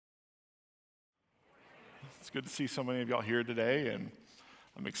It's good to see so many of y'all here today, and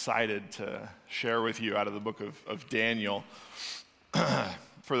I'm excited to share with you out of the book of Daniel.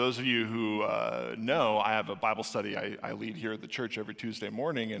 For those of you who know, I have a Bible study I lead here at the church every Tuesday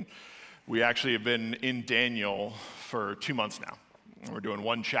morning, and we actually have been in Daniel for 2 months now. And we're doing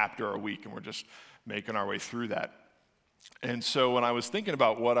one chapter a week, and we're just making our way through that. And so when I was thinking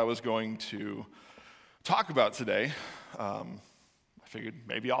about what I was going to talk about today, I figured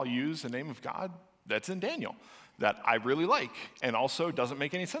maybe I'll use the name of God that's in Daniel that I really like and also doesn't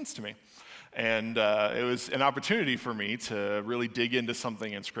make any sense to me. And it was an opportunity for me to really dig into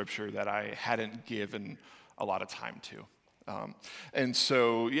something in Scripture that I hadn't given a lot of time to. And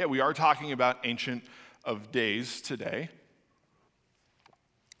so, we are talking about Ancient of Days today.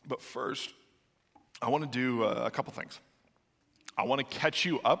 But first, I want to do a couple things. I want to catch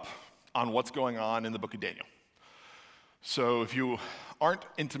you up on what's going on in the book of Daniel. So if you aren't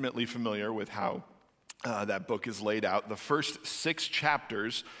intimately familiar with how that book is laid out, the first 6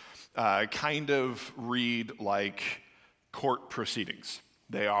 chapters kind of read like court proceedings.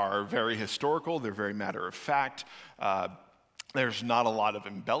 They are very historical, they're very matter of fact. There's not a lot of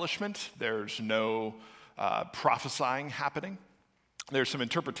embellishment, there's no prophesying happening. There's some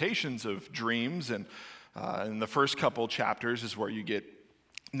interpretations of dreams, and in the first couple chapters is where you get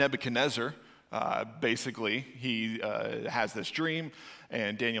Nebuchadnezzar. Basically, he has this dream,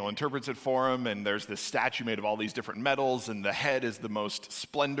 and Daniel interprets it for him, and there's this statue made of all these different metals, and the head is the most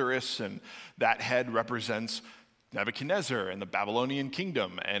splendorous, and that head represents Nebuchadnezzar and the Babylonian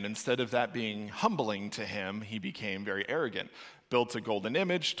kingdom, and instead of that being humbling to him, he became very arrogant. Built a golden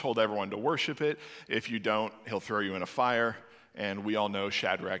image, told everyone to worship it. If you don't, he'll throw you in a fire, and we all know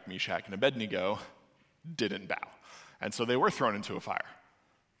Shadrach, Meshach, and Abednego didn't bow. And so they were thrown into a fire,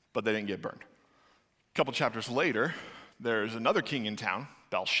 but they didn't get burned. A couple chapters later, there's another king in town,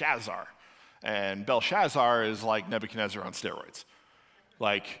 Belshazzar. And Belshazzar is like Nebuchadnezzar on steroids.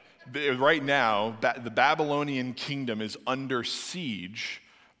 Like, right now, the Babylonian kingdom is under siege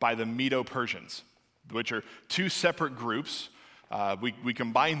by the Medo-Persians, which are 2 separate groups. We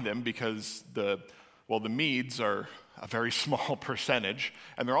combine them because the Medes are a very small percentage,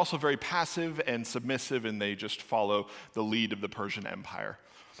 and they're also very passive and submissive, and they just follow the lead of the Persian Empire.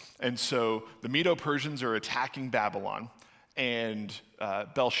 And so the Medo-Persians are attacking Babylon, and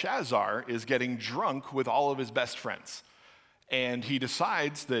Belshazzar is getting drunk with all of his best friends. And he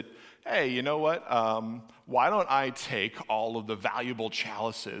decides that, hey, you know what? Why don't I take all of the valuable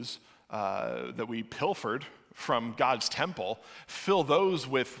chalices that we pilfered from God's temple, fill those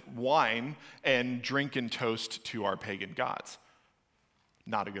with wine, and drink and toast to our pagan gods?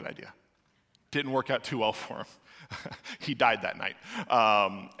 Not a good idea. Didn't work out too well for him. He died that night.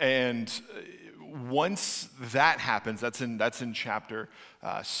 And once that happens, that's in chapter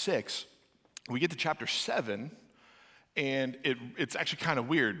 6, we get to chapter 7, and it's actually kind of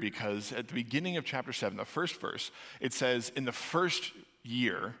weird because at the beginning of chapter 7, the first verse, it says, in the first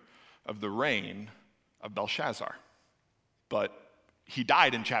year of the reign of Belshazzar. But he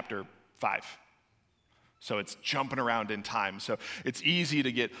died in chapter 5. So it's jumping around in time. So it's easy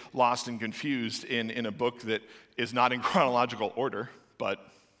to get lost and confused in a book that is not in chronological order, but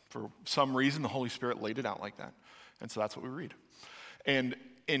for some reason the Holy Spirit laid it out like that. And so that's what we read. And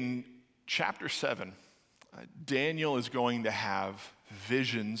in chapter 7, Daniel is going to have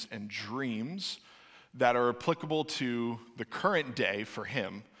visions and dreams that are applicable to the current day for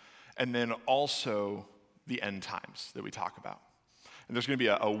him, and then also the end times that we talk about. And there's going to be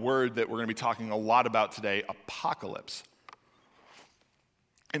a word that we're going to be talking a lot about today, apocalypse.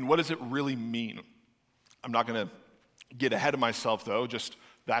 And what does it really mean? I'm not going to get ahead of myself, though, just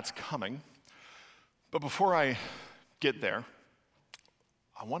that's coming. But before I get there,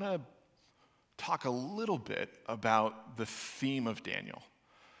 I want to talk a little bit about the theme of Daniel.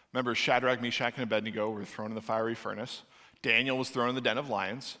 Remember, Shadrach, Meshach, and Abednego were thrown in the fiery furnace. Daniel was thrown in the den of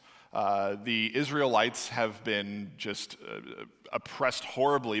lions. The Israelites have been just oppressed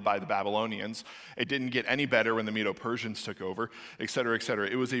horribly by the Babylonians. It didn't get any better when the Medo-Persians took over, et cetera, et cetera.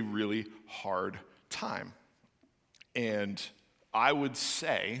 It was a really hard time. And I would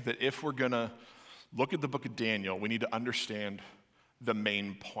say that if we're going to look at the book of Daniel, we need to understand the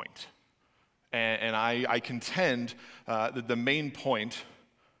main point. And I contend that the main point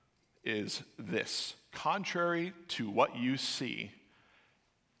is this. Contrary to what you see,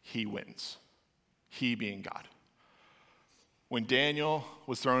 he wins. He being God. When Daniel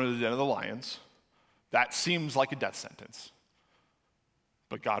was thrown into the den of the lions, that seems like a death sentence.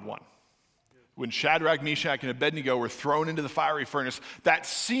 But God won. When Shadrach, Meshach, and Abednego were thrown into the fiery furnace, that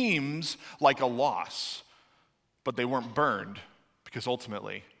seems like a loss. But they weren't burned because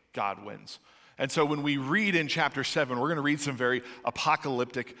ultimately God wins. And so when we read in chapter 7, we're going to read some very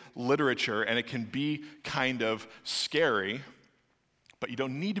apocalyptic literature, and it can be kind of scary, but you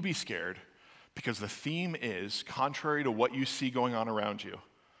don't need to be scared because the theme is, contrary to what you see going on around you,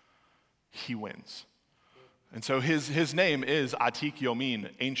 he wins. And so his name is Atik Yomin,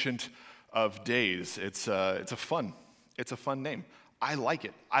 Ancient of Days. It's a fun name. I like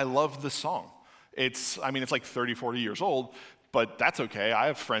it. I love the song. It's like 30, 40 years old, but that's okay. I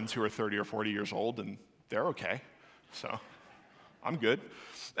have friends who are 30 or 40 years old, and they're okay. So I'm good.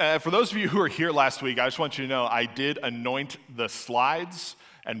 For those of you who were here last week, I just want you to know I did anoint the slides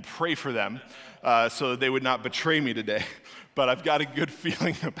and pray for them so that they would not betray me today. But I've got a good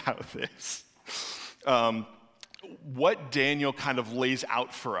feeling about this. What Daniel kind of lays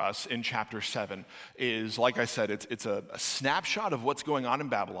out for us in chapter 7 is, like I said, it's a snapshot of what's going on in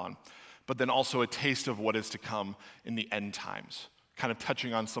Babylon, but then also a taste of what is to come in the end times, kind of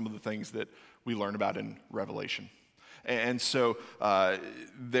touching on some of the things that we learn about in Revelation. And so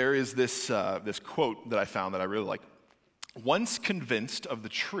there is this quote that I found that I really like. Once convinced of the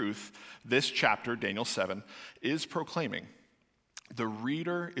truth, this chapter, Daniel 7, is proclaiming, the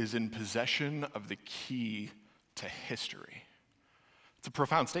reader is in possession of the key to history. It's a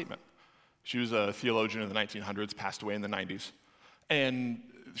profound statement. She was a theologian in the 1900s, passed away in the 90s. And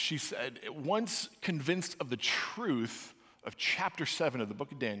she said, once convinced of the truth of chapter 7 of the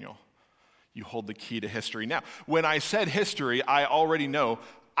book of Daniel, you hold the key to history. Now, when I said history, I already know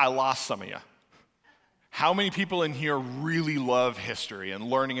I lost some of you. How many people in here really love history and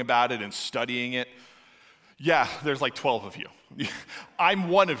learning about it and studying it? Yeah, there's like 12 of you. I'm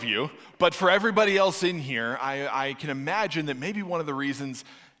one of you, but for everybody else in here, I can imagine that maybe one of the reasons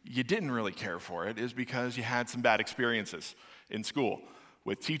you didn't really care for it is because you had some bad experiences in school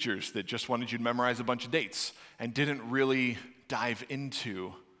with teachers that just wanted you to memorize a bunch of dates and didn't really dive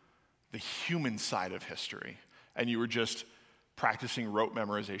into the human side of history, and you were just practicing rote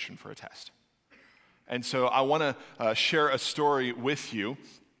memorization for a test. And so I want to share a story with you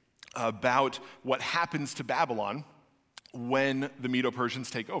about what happens to Babylon when the Medo-Persians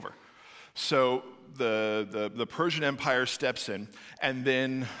take over. So the Persian Empire steps in, and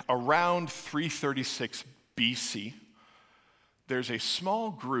then around 336 BC, there's a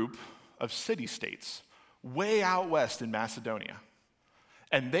small group of city-states way out west in Macedonia.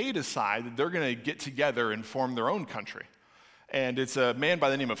 And they decide that they're going to get together and form their own country. And it's a man by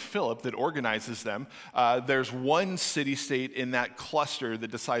the name of Philip that organizes them. There's one city-state in that cluster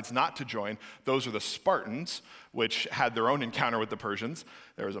that decides not to join. Those are the Spartans, which had their own encounter with the Persians.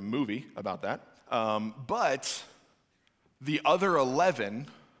 There was a movie about that. But the other 11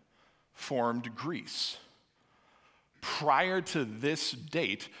 formed Greece. Prior to this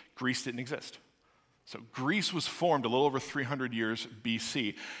date, Greece didn't exist. So Greece was formed a little over 300 years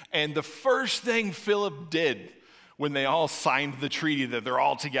BC. And the first thing Philip did when they all signed the treaty that they're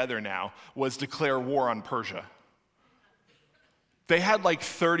all together now was declare war on Persia. They had like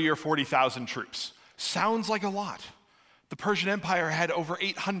 30 or 40,000 troops. Sounds like a lot. The Persian Empire had over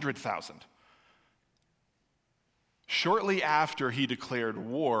 800,000. Shortly after he declared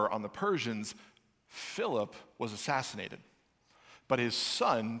war on the Persians, Philip was assassinated. But his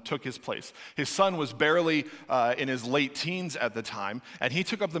son took his place. His son was barely in his late teens at the time, and he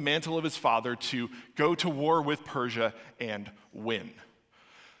took up the mantle of his father to go to war with Persia and win.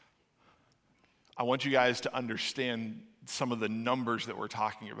 I want you guys to understand some of the numbers that we're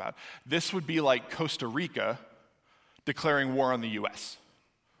talking about. This would be like Costa Rica declaring war on the U.S.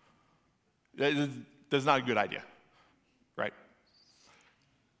 That's not a good idea, right?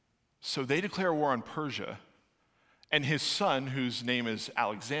 So they declare war on Persia, and his son, whose name is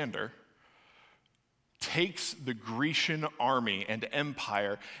Alexander, takes the Grecian army and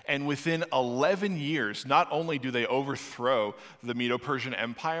empire, and within 11 years, not only do they overthrow the Medo-Persian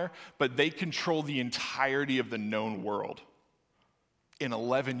Empire, but they control the entirety of the known world in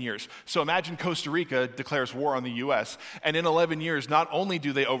 11 years. So imagine Costa Rica declares war on the U.S., and in 11 years, not only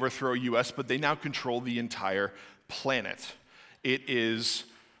do they overthrow U.S., but they now control the entire planet. It is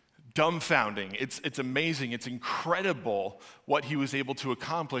dumbfounding. It's amazing. It's incredible what he was able to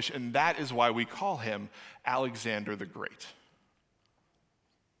accomplish, and that is why we call him Alexander the Great.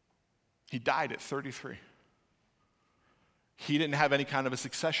 He died at 33. He didn't have any kind of a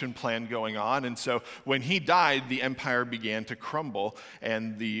succession plan going on, and so when he died, the empire began to crumble,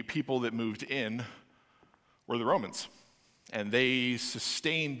 and the people that moved in were the Romans. And they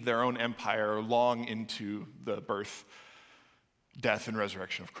sustained their own empire long into the birth, death, and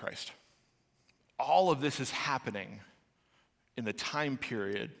resurrection of Christ. All of this is happening in the time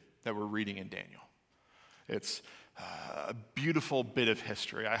period that we're reading in Daniel. It's a beautiful bit of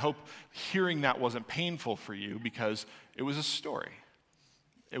history. I hope hearing that wasn't painful for you because it was a story.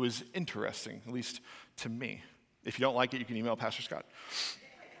 It was interesting, at least to me. If you don't like it, you can email Pastor Scott.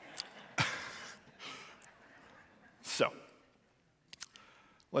 So,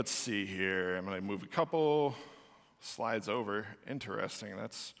 let's see here. I'm going to move a couple slides over. Interesting.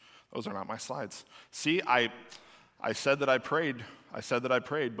 Those are not my slides. See, I said that I prayed.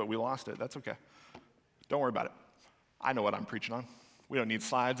 But we lost it. That's okay. Don't worry about it. I know what I'm preaching on. We don't need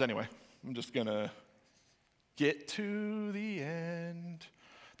slides anyway. I'm just going to get to the end.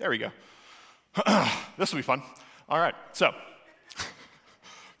 There we go. This will be fun. All right, so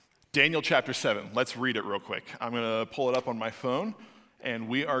Daniel chapter 7. Let's read it real quick. I'm going to pull it up on my phone, and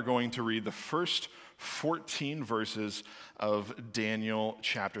we are going to read the first 14 verses of Daniel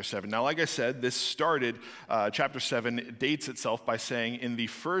chapter 7. Now, like I said, this started, chapter 7 dates itself by saying, in the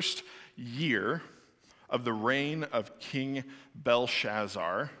first year of the reign of King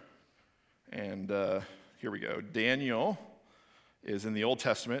Belshazzar, and here we go. Daniel is in the Old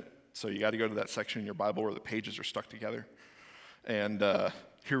Testament, so you got to go to that section in your Bible where the pages are stuck together. And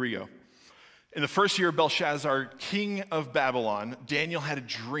here we go. In the first year of Belshazzar, king of Babylon, Daniel had a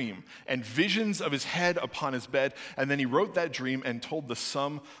dream and visions of his head upon his bed, and then he wrote that dream and told the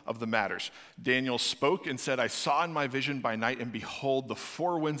sum of the matters. Daniel spoke and said, I saw in my vision by night, and behold, the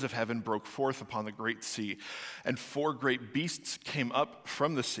four winds of heaven broke forth upon the great sea, and four great beasts came up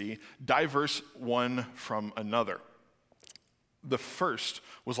from the sea, diverse one from another. The first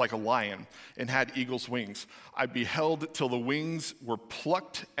was like a lion and had eagle's wings. I beheld till the wings were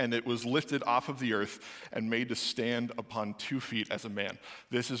plucked, and it was lifted off of the earth and made to stand upon 2 feet as a man.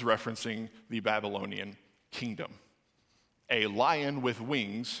 This is referencing the Babylonian kingdom. A lion with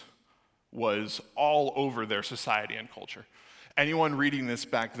wings was all over their society and culture. Anyone reading this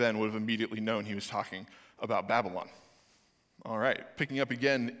back then would have immediately known he was talking about Babylon. All right, picking up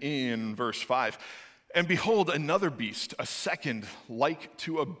again in verse 5. And behold, another beast, a second, like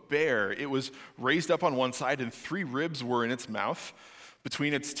to a bear. It was raised up on one side, and 3 ribs were in its mouth,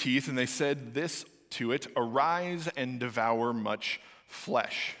 between its teeth. And they said this to it, arise and devour much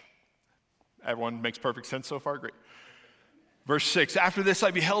flesh. Everyone makes perfect sense so far? Great. Verse 6, after this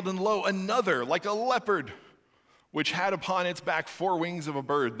I beheld, and lo, another, like a leopard, which had upon its back 4 wings of a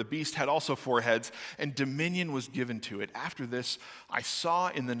bird. The beast had also 4 heads, and dominion was given to it. After this I saw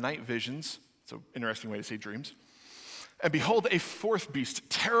in the night visions. It's an interesting way to say dreams. And behold, a 4th beast,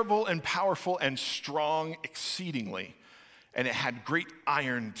 terrible and powerful and strong exceedingly. And it had great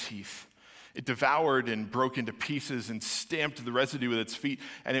iron teeth. It devoured and broke into pieces and stamped the residue with its feet.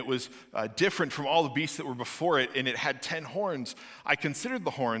 And it was different from all the beasts that were before it. And it had 10 horns. I considered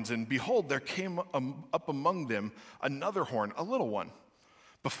the horns, and behold, there came up among them another horn, a little one,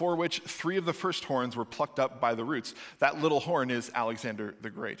 before which 3 of the first horns were plucked up by the roots. That little horn is Alexander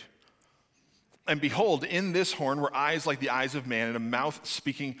the Great. And behold, in this horn were eyes like the eyes of man, and a mouth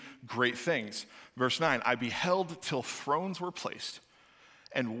speaking great things. Verse 9, I beheld till thrones were placed,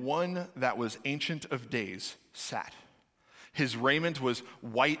 and one that was ancient of days sat. His raiment was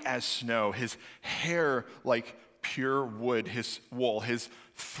white as snow, his hair like pure wood, his wool, his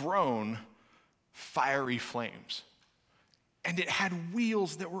throne fiery flames. And it had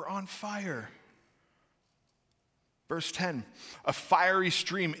wheels that were on fire. Verse 10, a fiery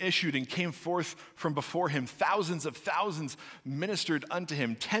stream issued and came forth from before him. Thousands of thousands ministered unto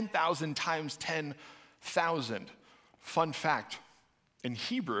him, 10,000 times 10,000. Fun fact, in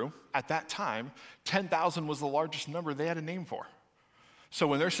Hebrew, at that time, 10,000 was the largest number they had a name for. So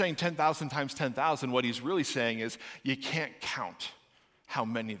when they're saying 10,000 times 10,000, what he's really saying is you can't count how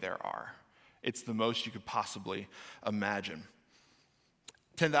many there are. It's the most you could possibly imagine.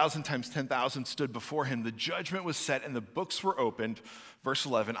 10,000 times 10,000 stood before him. The judgment was set and the books were opened. Verse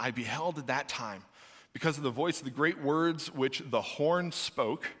 11, I beheld at that time, because of the voice of the great words which the horn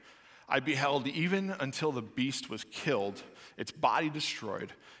spoke, I beheld even until the beast was killed, its body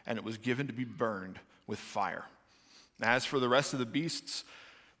destroyed, and it was given to be burned with fire. As for the rest of the beasts,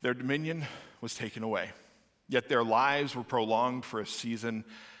 their dominion was taken away, yet their lives were prolonged for a season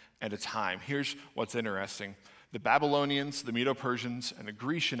and a time. Here's what's interesting. The Babylonians, the Medo-Persians, and the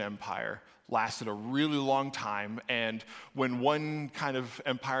Grecian Empire lasted a really long time, and when one kind of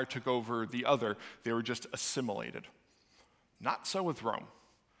empire took over the other, they were just assimilated. Not so with Rome.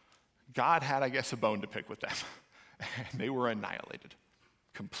 God had, I guess, a bone to pick with them, and they were annihilated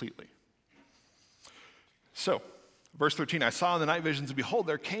completely. So, verse 13, I saw in the night visions, and behold,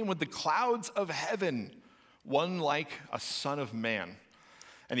 there came with the clouds of heaven one like a son of man.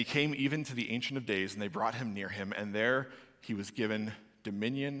 And he came even to the Ancient of Days, and they brought him near him, and there he was given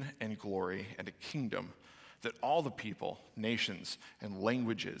dominion and glory and a kingdom, that all the people, nations, and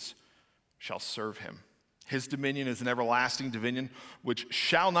languages shall serve him. His dominion is an everlasting dominion which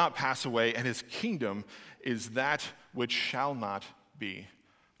shall not pass away, and his kingdom is that which shall not be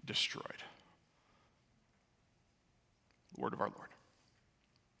destroyed. The word of our Lord.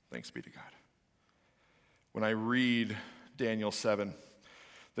 Thanks be to God. When I read Daniel 7,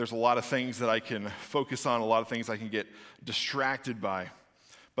 there's a lot of things that I can focus on, a lot of things I can get distracted by.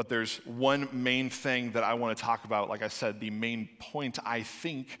 But there's one main thing that I want to talk about, like I said, the main point, I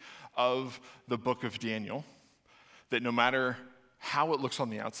think, of the book of Daniel, that no matter how it looks on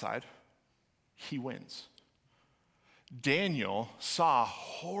the outside, he wins. Daniel saw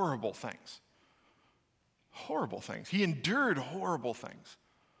horrible things. Horrible things. He endured horrible things.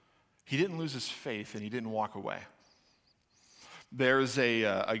 He didn't lose his faith, and he didn't walk away. There's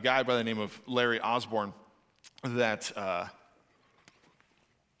a guy by the name of Larry Osborne that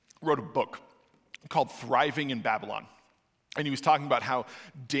wrote a book called Thriving in Babylon. And he was talking about how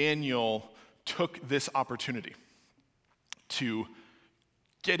Daniel took this opportunity to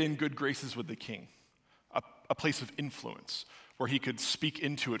get in good graces with the king, a place of influence where he could speak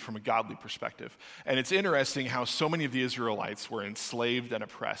into it from a godly perspective. And it's interesting how so many of the Israelites were enslaved and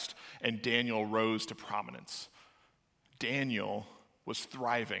oppressed, and Daniel rose to prominence. Daniel was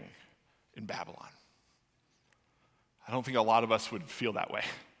thriving in Babylon. I don't think a lot of us would feel that way.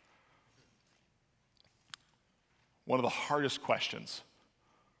 One of the hardest questions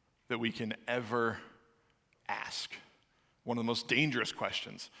that we can ever ask, one of the most dangerous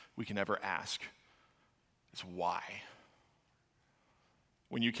questions we can ever ask, is why?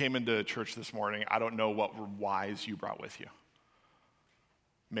 When you came into church this morning, I don't know what whys you brought with you.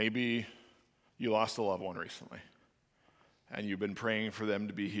 Maybe you lost a loved one recently, and you've been praying for them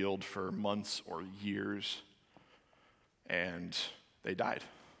to be healed for months or years, and they died.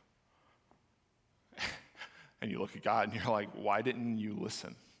 And you look at God and you're like, why didn't you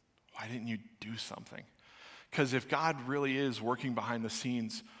listen? Why didn't you do something? Because if God really is working behind the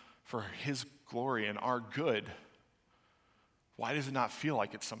scenes for his glory and our good, why does it not feel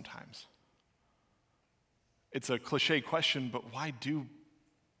like it sometimes? It's a cliche question, but why do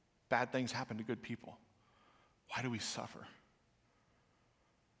bad things happen to good people? Why do we suffer?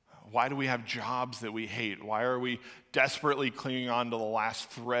 Why do we have jobs that we hate? Why are we desperately clinging on to the last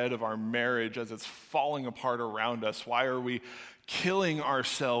thread of our marriage as it's falling apart around us? Why are we killing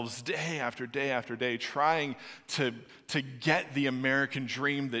ourselves day after day after day, trying to get the American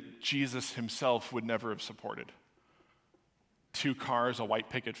dream that Jesus himself would never have supported? 2 cars, a white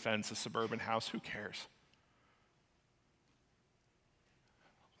picket fence, a suburban house, who cares?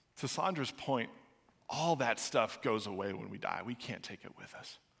 To Sandra's point, all that stuff goes away when we die. We can't take it with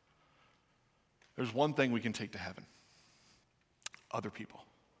us. There's one thing we can take to heaven. Other people.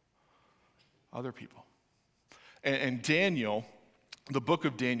 Other people. And Daniel, the book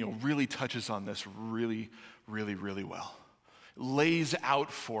of Daniel, really touches on this really, really, really well. It lays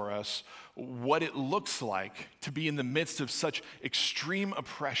out for us what it looks like to be in the midst of such extreme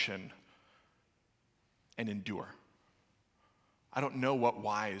oppression and endure. I don't know what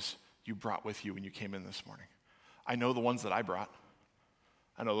whys you brought with you when you came in this morning. I know the ones that I brought.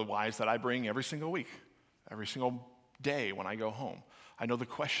 I know the whys that I bring every single week, every single day when I go home. I know the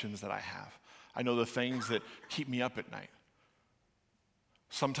questions that I have. I know the things that keep me up at night.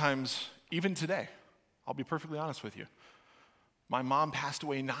 Sometimes, even today, I'll be perfectly honest with you, my mom passed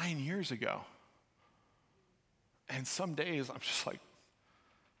away 9 years ago. And some days I'm just like,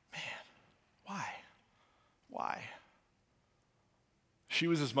 man, why? Why? She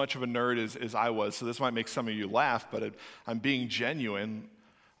was as much of a nerd as I was, so this might make some of you laugh, but I'm being genuine.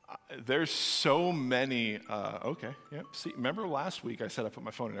 There's so many, see, remember last week I said I put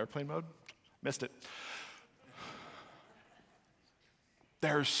my phone in airplane mode? Missed it.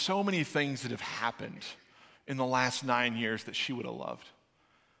 There are so many things that have happened in the last 9 years that she would have loved.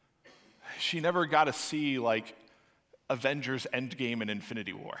 She never got to see like Avengers Endgame and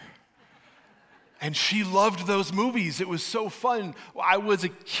Infinity War. And she loved those movies. It was so fun. I was a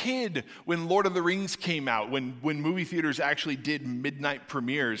kid when Lord of the Rings came out, when movie theaters actually did midnight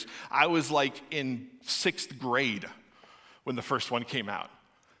premieres. I was like in 6th grade when the first one came out.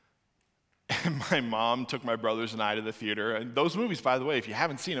 And my mom took my brothers and I to the theater. And those movies, by the way, if you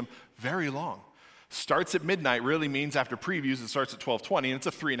haven't seen them, very long. Starts at midnight really means after previews, it starts at 12:20, and it's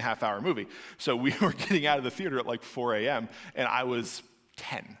a 3.5-hour movie. So we were getting out of the theater at like 4 a.m., and I was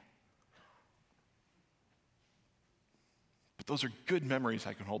 10. But those are good memories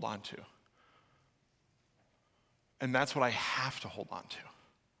I can hold on to. And that's what I have to hold on to.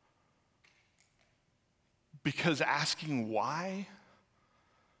 Because asking why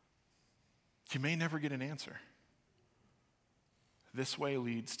you may never get an answer. This way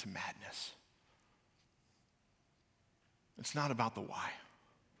leads to madness. It's not about the why.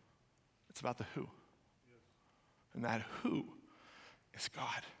 It's about the who. And that who is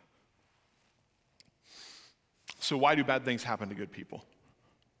God. So why do bad things happen to good people?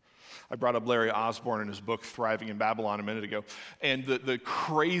 I brought up Larry Osborne in his book, Thriving in Babylon, a minute ago. And the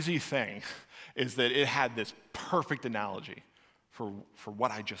crazy thing is that it had this perfect analogy for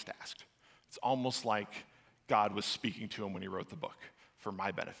what I just asked. It's almost like God was speaking to him when he wrote the book for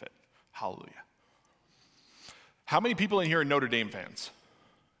my benefit. Hallelujah. How many people in here are Notre Dame fans?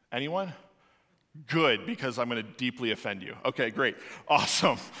 Anyone? Good, because I'm going to deeply offend you. Okay, great.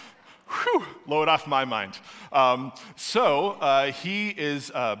 Awesome. Whew, load off my mind. He is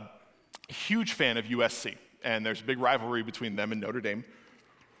a huge fan of USC, and there's a big rivalry between them and Notre Dame.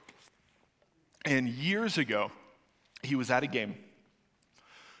 And years ago, he was at a game.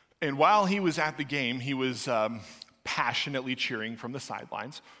 And while he was at the game, he was passionately cheering from the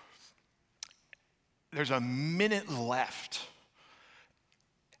sidelines. There's a minute left,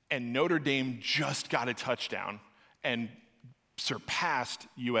 and Notre Dame just got a touchdown and surpassed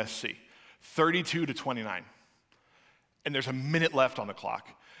USC, 32-29. And there's a minute left on the clock.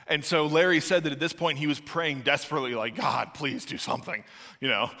 And so Larry said that at this point he was praying desperately, like, God, please do something,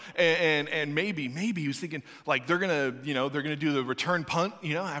 And maybe he was thinking, like, they're gonna do the return punt,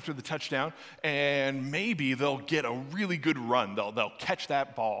 after the touchdown, and maybe they'll get a really good run. They'll catch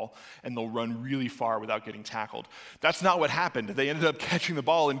that ball and they'll run really far without getting tackled. That's not what happened. They ended up catching the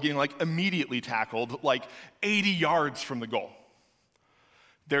ball and getting immediately tackled, 80 yards from the goal.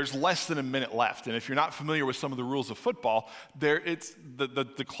 There's less than a minute left, and if you're not familiar with some of the rules of football,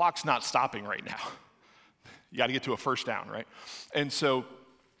 the clock's not stopping right now. You got to get to a first down, right? And so,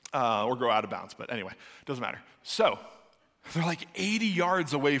 or go out of bounds, but anyway, doesn't matter. So, they're 80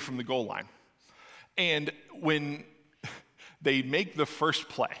 yards away from the goal line, and when they make the first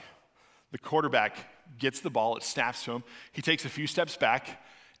play, the quarterback gets the ball, it snaps to him, he takes a few steps back,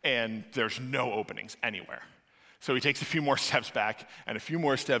 and there's no openings anywhere. So he takes a few more steps back, and a few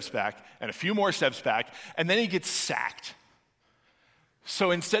more steps back, and a few more steps back, and then he gets sacked.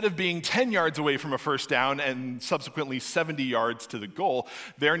 So instead of being 10 yards away from a first down and subsequently 70 yards to the goal,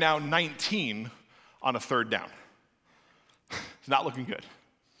 they're now 19 on a third down. It's not looking good.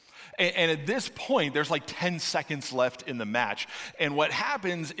 And at this point, there's 10 seconds left in the match. And what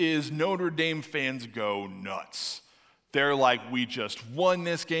happens is Notre Dame fans go nuts. They're like, we just won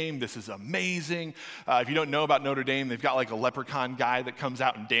this game. This is amazing. If you don't know about Notre Dame, they've got a leprechaun guy that comes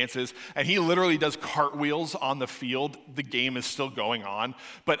out and dances, and he literally does cartwheels on the field. The game is still going on,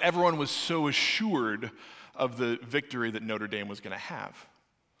 but everyone was so assured of the victory that Notre Dame was going to have.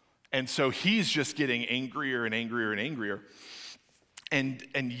 And so he's just getting angrier and angrier and angrier. And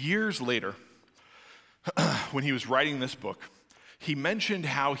years later, when he was writing this book, he mentioned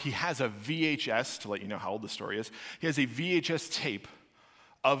how he has a VHS, to let you know how old the story is, he has a VHS tape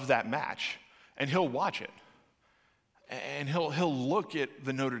of that match, and he'll watch it. And he'll look at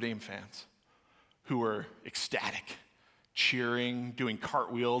the Notre Dame fans who are ecstatic, cheering, doing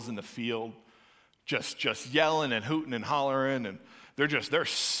cartwheels in the field, just yelling and hooting and hollering, and they're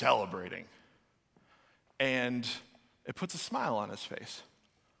celebrating. And it puts a smile on his face.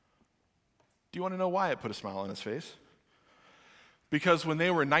 Do you want to know why it put a smile on his face? Because when they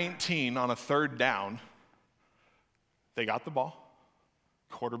were 19 on a third down, they got the ball,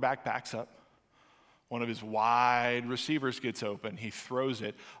 quarterback backs up, one of his wide receivers gets open, he throws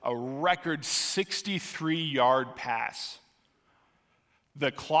it, a record 63-yard pass.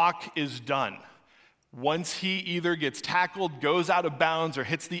 The clock is done. Once he either gets tackled, goes out of bounds, or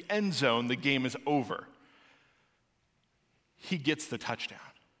hits the end zone, the game is over. He gets the touchdown.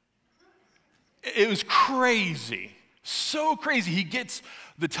 It was crazy. So crazy. He gets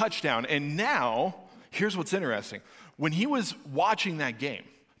the touchdown. And now, here's what's interesting. When he was watching that game,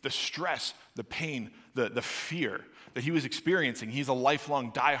 the stress, the pain, the fear that he was experiencing, he's a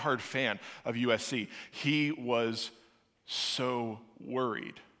lifelong diehard fan of USC. He was so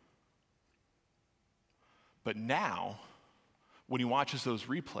worried. But now, when he watches those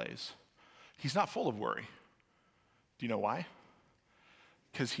replays, he's not full of worry. Do you know why?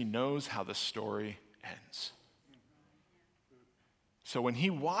 Because he knows how the story ends. So when he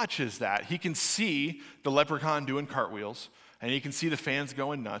watches that, he can see the leprechaun doing cartwheels, and he can see the fans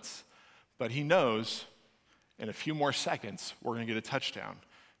going nuts, but he knows in a few more seconds, we're going to get a touchdown,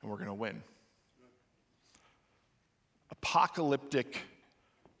 and we're going to win. Apocalyptic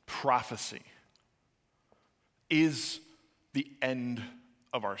prophecy is the end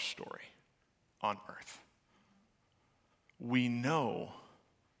of our story on earth. We know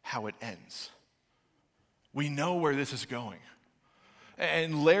how it ends. We know where this is going.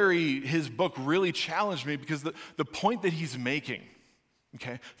 And Larry, his book really challenged me because the point that he's making,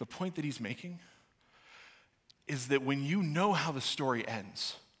 okay, the point that he's making is that when you know how the story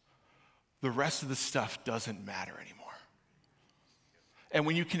ends, the rest of the stuff doesn't matter anymore. And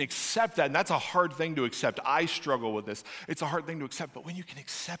when you can accept that, and that's a hard thing to accept. I struggle with this. It's a hard thing to accept, but when you can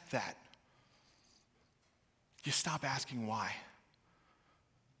accept that, you stop asking why.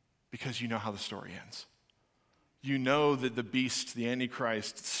 Because you know how the story ends. You know that the beast, the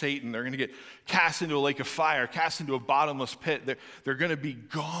Antichrist, Satan, they're going to get cast into a lake of fire, cast into a bottomless pit. They're going to be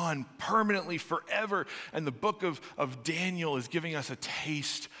gone permanently forever. And the book of Daniel is giving us a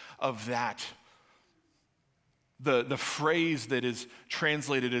taste of that. The phrase that is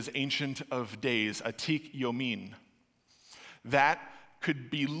translated as Ancient of Days, Atik, Yomin, that could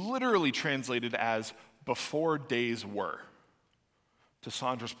be literally translated as before days were. To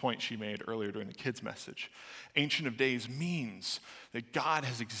Sandra's point she made earlier during the kids' message, Ancient of Days means that God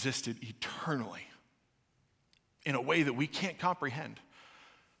has existed eternally in a way that we can't comprehend.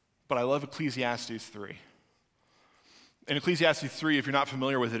 But I love Ecclesiastes 3. In Ecclesiastes 3, if you're not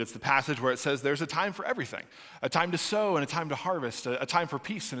familiar with it, it's the passage where it says there's a time for everything. A time to sow and a time to harvest, a time for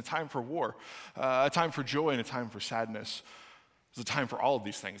peace and a time for war, a time for joy and a time for sadness. There's a time for all of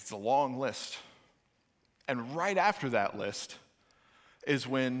these things. It's a long list. And right after that list is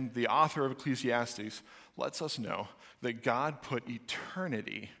when the author of Ecclesiastes lets us know that God put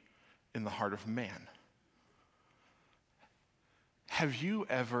eternity in the heart of man. Have you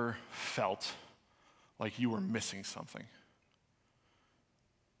ever felt like you were missing something?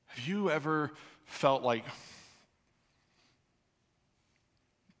 Have you ever felt like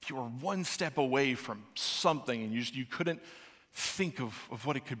you were one step away from something and you couldn't think of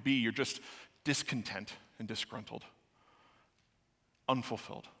what it could be? You're just discontent and disgruntled.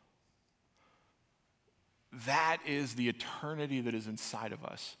 Unfulfilled. That is the eternity that is inside of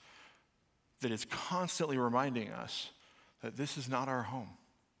us, that is constantly reminding us that this is not our home.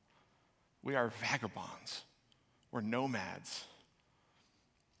 We are vagabonds. We're nomads.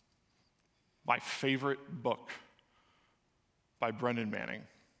 My favorite book by Brendan Manning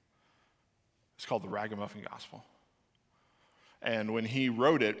is called The Ragamuffin Gospel. And when he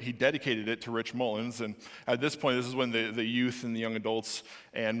wrote it, he dedicated it to Rich Mullins. And at this point, this is when the youth and the young adults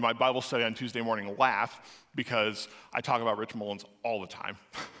and my Bible study on Tuesday morning laugh because I talk about Rich Mullins all the time.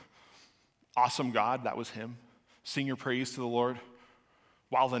 Awesome God, that was him. Sing your praise to the Lord.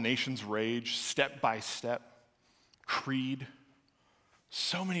 While the Nations Rage, Step by Step, Creed.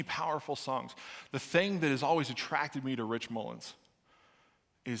 So many powerful songs. The thing that has always attracted me to Rich Mullins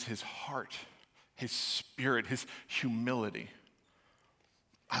is his heart, his spirit, his humility.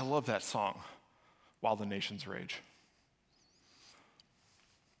 I love that song, While the Nations Rage.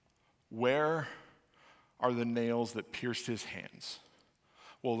 Where are the nails that pierced his hands?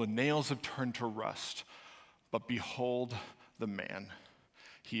 Well, the nails have turned to rust, but behold the man.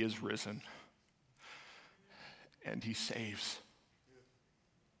 He is risen, and he saves.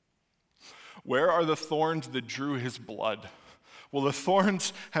 Where are the thorns that drew his blood? Well, the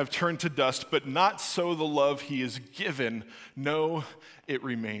thorns have turned to dust, but not so the love he has given. No, it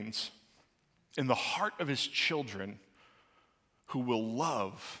remains in the heart of his children who will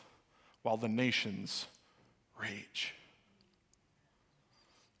love while the nations rage.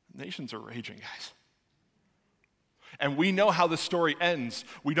 Nations are raging, guys. And we know how the story ends.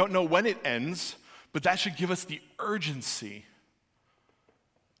 We don't know when it ends, but that should give us the urgency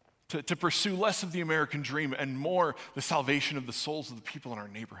to pursue less of the American dream and more the salvation of the souls of the people in our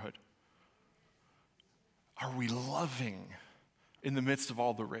neighborhood. Are we loving in the midst of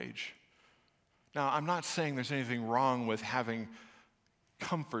all the rage? Now, I'm not saying there's anything wrong with having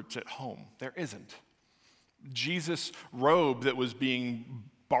comforts at home. There isn't. Jesus' robe that was being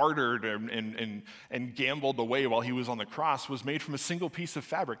bartered and gambled away while he was on the cross was made from a single piece of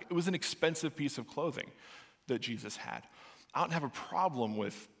fabric. It was an expensive piece of clothing that Jesus had. I don't have a problem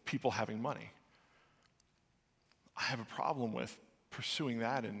with people having money. I have a problem with pursuing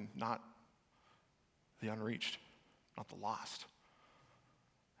that and not the unreached, not the lost.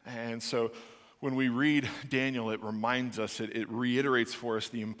 And so when we read Daniel, it reminds us, it reiterates for us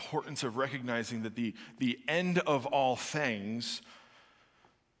the importance of recognizing that the end of all things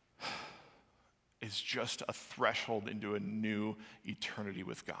is just a threshold into a new eternity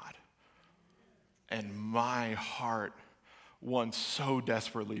with God. And my heart wants so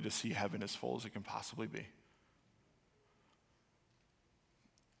desperately to see heaven as full as it can possibly be.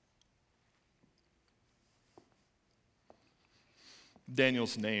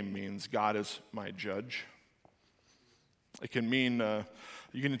 Daniel's name means God is my judge. It can mean,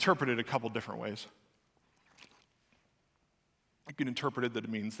 you can interpret it a couple different ways. You can interpret it that it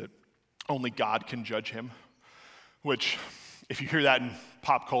means that only God can judge him, which, if you hear that in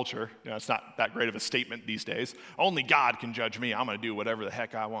pop culture, it's not that great of a statement these days. Only God can judge me. I'm going to do whatever the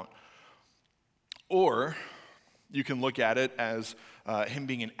heck I want. Or you can look at it as him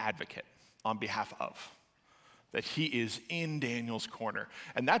being an advocate on behalf of, that he is in Daniel's corner.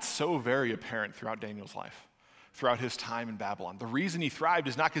 And that's so very apparent throughout Daniel's life, throughout his time in Babylon. The reason he thrived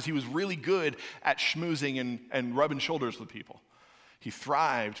is not because he was really good at schmoozing and rubbing shoulders with people. He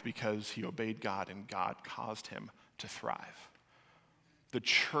thrived because he obeyed God, and God caused him to thrive. The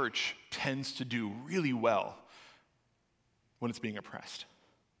church tends to do really well when it's being oppressed.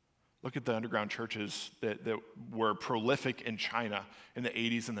 Look at the underground churches that were prolific in China in the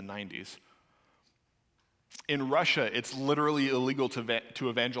 80s and the 90s. In Russia, it's literally illegal to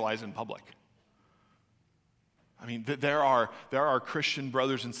evangelize in public. I mean, there are Christian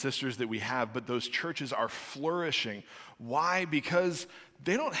brothers and sisters that we have, but those churches are flourishing. Why? Because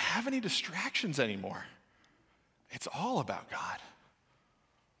they don't have any distractions anymore. It's all about God.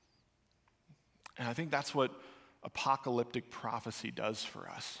 And I think that's what apocalyptic prophecy does for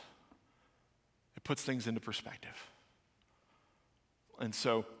us. It puts things into perspective. And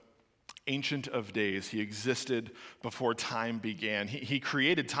so, Ancient of Days, he existed before time began. He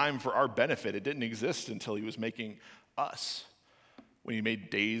created time for our benefit. It didn't exist until he was making us, when he made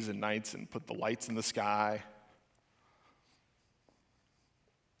days and nights and put the lights in the sky.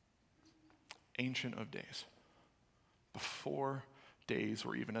 Ancient of Days, before days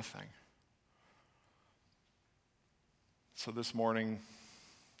were even a thing. So this morning,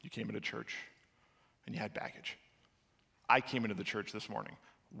 you came into church and you had baggage. I came into the church this morning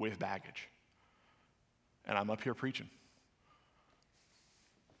with baggage. And I'm up here preaching.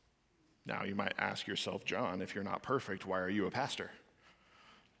 Now, you might ask yourself, John, if you're not perfect, why are you a pastor?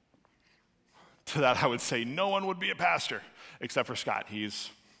 To that, I would say no one would be a pastor, except for Scott. He's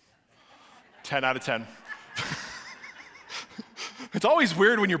 10 out of 10. It's always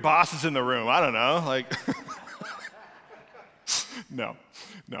weird when your boss is in the room. I don't know, No.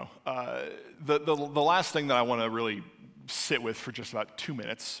 The last thing that I want to really sit with for just about 2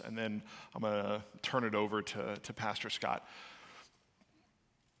 minutes, and then I'm going to turn it over to Pastor Scott.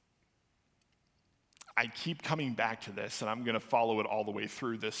 I keep coming back to this, and I'm going to follow it all the way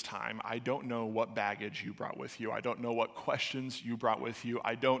through this time. I don't know what baggage you brought with you. I don't know what questions you brought with you.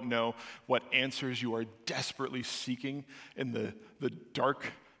 I don't know what answers you are desperately seeking in the dark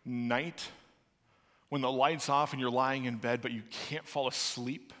night when the light's off and you're lying in bed, but you can't fall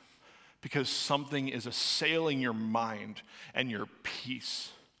asleep because something is assailing your mind and your peace.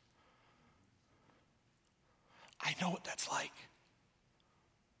 I know what that's like.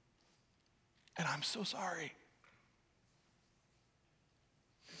 And I'm so sorry.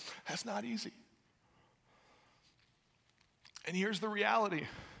 That's not easy. And here's the reality.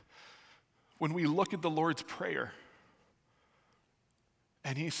 When we look at the Lord's Prayer,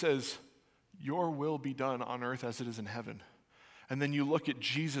 and he says, "Your will be done on earth as it is in heaven." And then you look at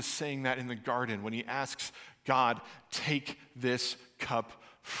Jesus saying that in the garden when he asks God, "Take this cup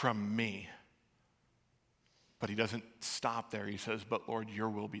from me." But he doesn't stop there. He says, "But Lord, your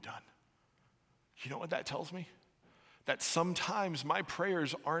will be done." You know what that tells me? That sometimes my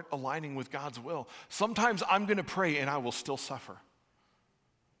prayers aren't aligning with God's will. Sometimes I'm going to pray and I will still suffer.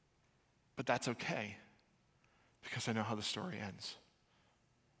 But that's okay, because I know how the story ends.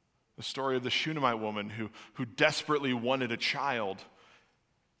 The story of the Shunammite woman who desperately wanted a child.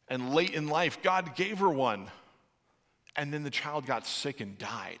 And late in life, God gave her one. And then the child got sick and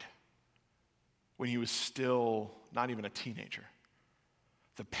died when he was still not even a teenager.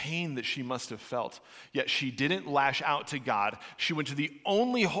 The pain that she must have felt. Yet she didn't lash out to God. She went to the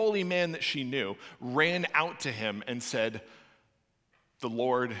only holy man that she knew, ran out to him and said, "The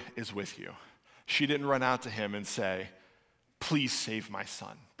Lord is with you." She didn't run out to him and say, "Please save my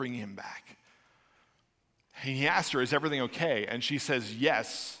son, bring him back." He asked her, "Is everything okay?" And she says,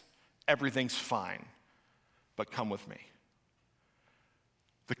 "Yes, everything's fine, but come with me."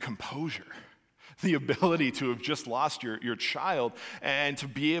 The composure, the ability to have just lost your child and to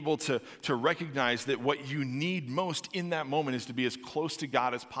be able to recognize that what you need most in that moment is to be as close to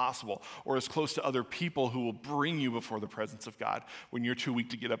God as possible, or as close to other people who will bring you before the presence of God when you're too weak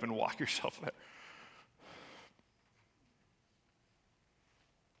to get up and walk yourself there.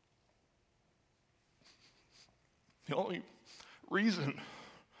 The only reason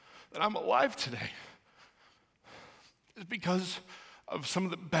that I'm alive today is because of some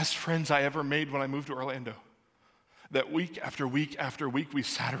of the best friends I ever made when I moved to Orlando. That week after week after week, we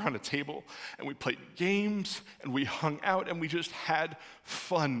sat around a table and we played games and we hung out and we just had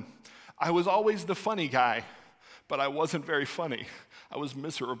fun. I was always the funny guy, but I wasn't very funny. I was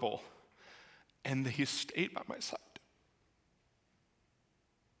miserable. And he stayed by my side.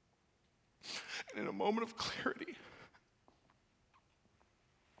 And in a moment of clarity,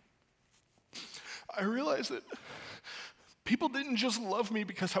 I realized that people didn't just love me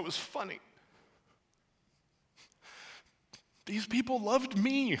because I was funny. These people loved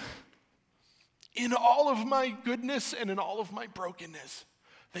me in all of my goodness and in all of my brokenness.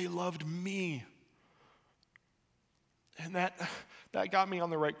 They loved me. And that got me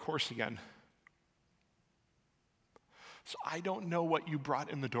on the right course again. So I don't know what you brought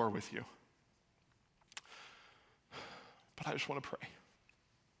in the door with you, but I just want to pray.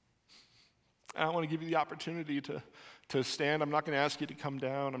 And I want to give you the opportunity to stand. I'm not going to ask you to come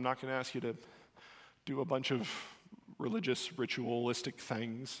down. I'm not going to ask you to do a bunch of religious, ritualistic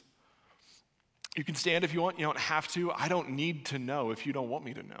things. You can stand if you want. You don't have to. I don't need to know if you don't want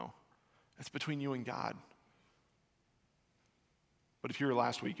me to know. It's between you and God. But if you were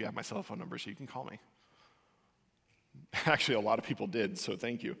last week, you have my cell phone number, so you can call me. Actually, a lot of people did, so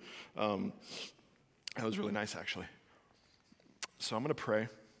thank you. That was really nice, actually. So I'm going to pray.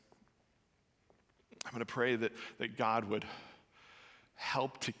 I'm going to pray that God would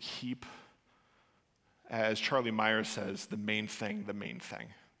help to keep, as Charlie Myers says, the main thing. That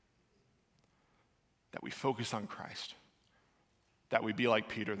we focus on Christ. That we be like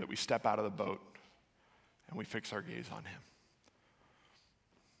Peter, that we step out of the boat and we fix our gaze on him.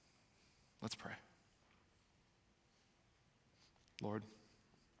 Let's pray. Lord,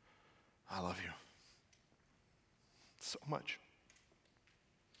 I love you so much.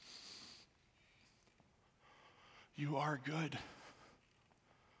 You are good,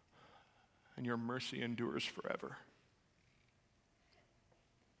 and your mercy endures forever.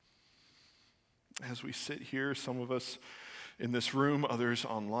 As we sit here, some of us in this room, others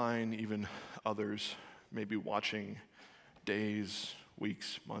online, even others maybe watching days,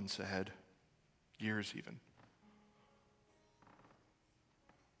 weeks, months ahead, years even.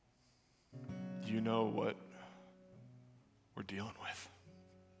 You know what we're dealing with.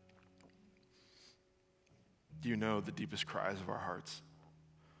 You know the deepest cries of our hearts.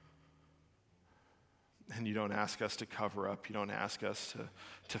 And you don't ask us to cover up. You don't ask us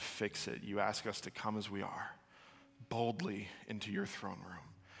to fix it. You ask us to come as we are, boldly into your throne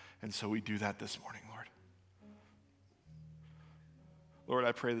room. And so we do that this morning, Lord. Lord,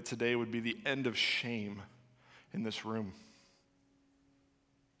 I pray that today would be the end of shame in this room.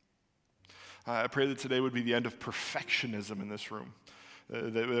 I pray that today would be the end of perfectionism in this room.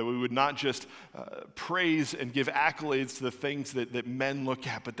 That we would not just praise and give accolades to the things that men look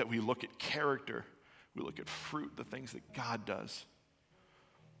at, but that we look at character. We look at fruit, the things that God does.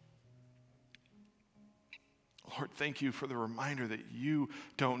 Lord, thank you for the reminder that you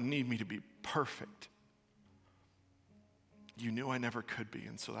don't need me to be perfect. You knew I never could be,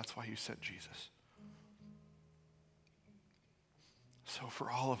 and so that's why you sent Jesus. So for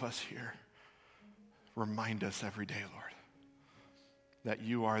all of us here, remind us every day, Lord, that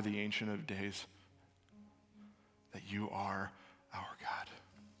you are the Ancient of Days, that you are our God,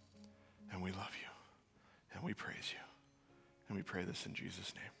 and we love you, and we praise you, and we pray this in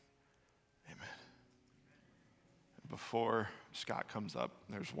Jesus' name. Amen. Before Scott comes up,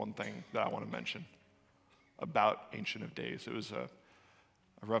 there's one thing that I want to mention about Ancient of Days. It was a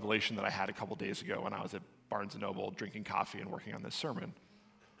revelation that I had a couple days ago when I was at Barnes & Noble drinking coffee and working on this sermon.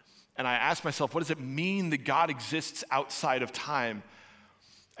 And I asked myself, what does it mean that God exists outside of time?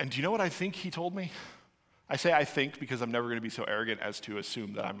 And do you know what I think he told me? I say I think because I'm never going to be so arrogant as to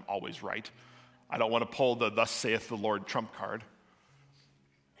assume that I'm always right. I don't want to pull the thus saith the Lord trump card.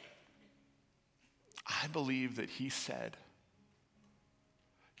 I believe that he said,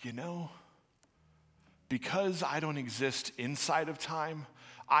 because I don't exist inside of time,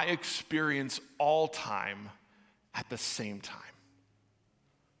 I experience all time at the same time.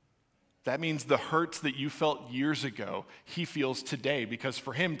 That means the hurts that you felt years ago, he feels today, because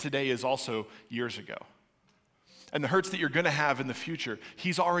for him, today is also years ago. And the hurts that you're going to have in the future,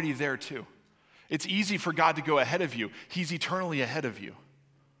 he's already there too. It's easy for God to go ahead of you. He's eternally ahead of you.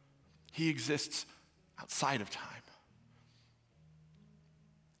 He exists outside of time.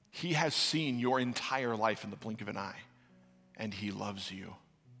 He has seen your entire life in the blink of an eye, and he loves you.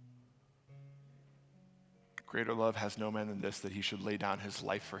 Greater love has no man than this, that he should lay down his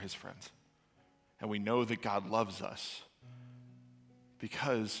life for his friends. And we know that God loves us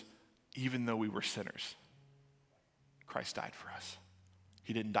because even though we were sinners, Christ died for us.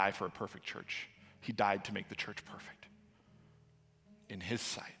 He didn't die for a perfect church. He died to make the church perfect in his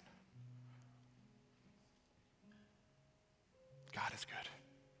sight. God is good.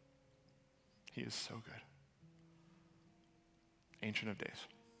 He is so good. Ancient of Days,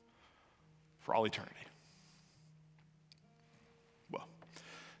 for all eternity. Well,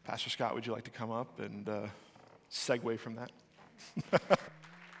 Pastor Scott, would you like to come up and segue from that?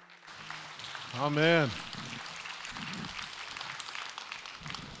 Amen.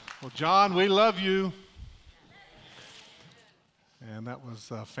 Well, John, we love you. And that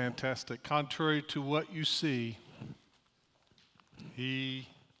was fantastic. Contrary to what you see, he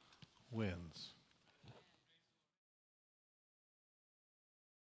wins.